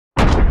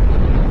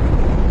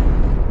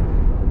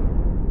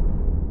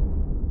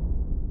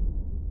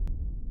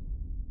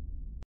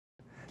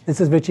This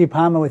is Richie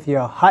Palma with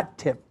your hot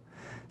tip.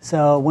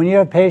 So when you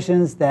have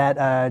patients that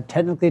are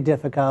technically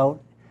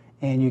difficult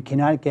and you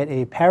cannot get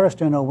a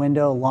parasternal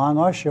window, long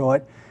or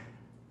short,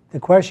 the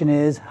question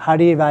is, how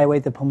do you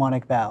evaluate the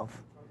pulmonic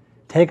valve?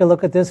 Take a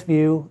look at this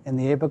view and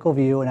the apical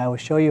view, and I will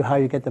show you how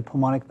you get the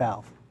pulmonic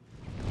valve.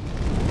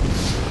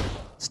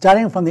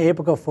 Starting from the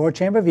apical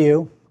 4-chamber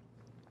view,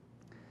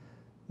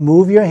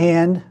 move your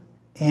hand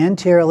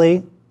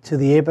anteriorly to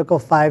the apical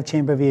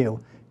 5-chamber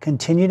view.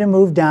 Continue to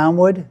move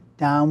downward,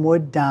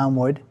 downward,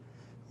 downward,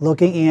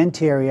 looking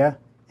anterior,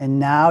 and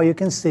now you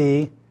can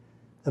see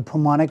the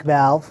pulmonic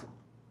valve.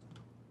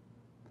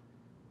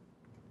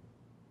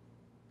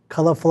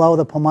 Color flow of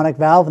the pulmonic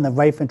valve in the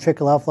right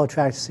ventricular outflow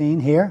tract seen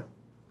here.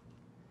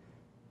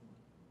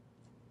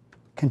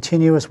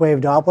 Continuous wave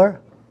Doppler,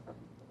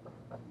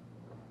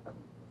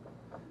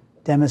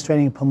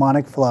 demonstrating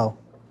pulmonic flow.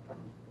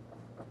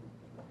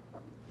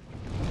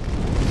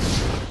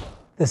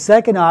 The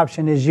second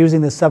option is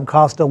using the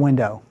subcostal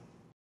window.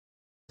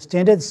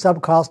 Standard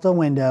subcostal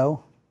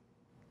window,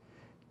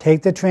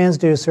 take the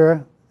transducer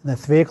in the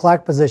 3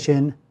 o'clock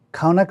position,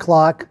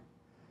 counterclock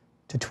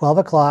to 12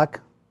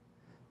 o'clock,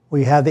 where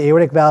you have the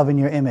aortic valve in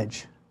your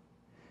image.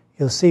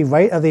 You'll see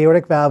right of the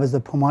aortic valve is the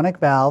pulmonic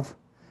valve,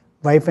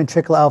 right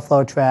ventricular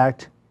outflow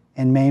tract,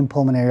 and main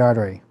pulmonary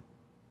artery.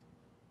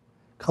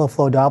 Color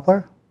flow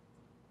Doppler.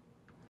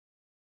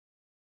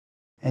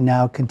 And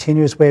now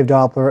continuous wave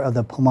Doppler of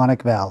the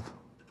pulmonic valve.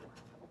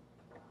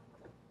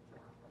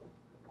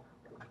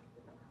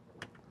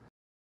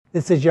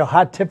 This is your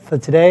hot tip for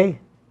today.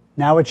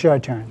 Now it's your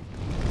turn.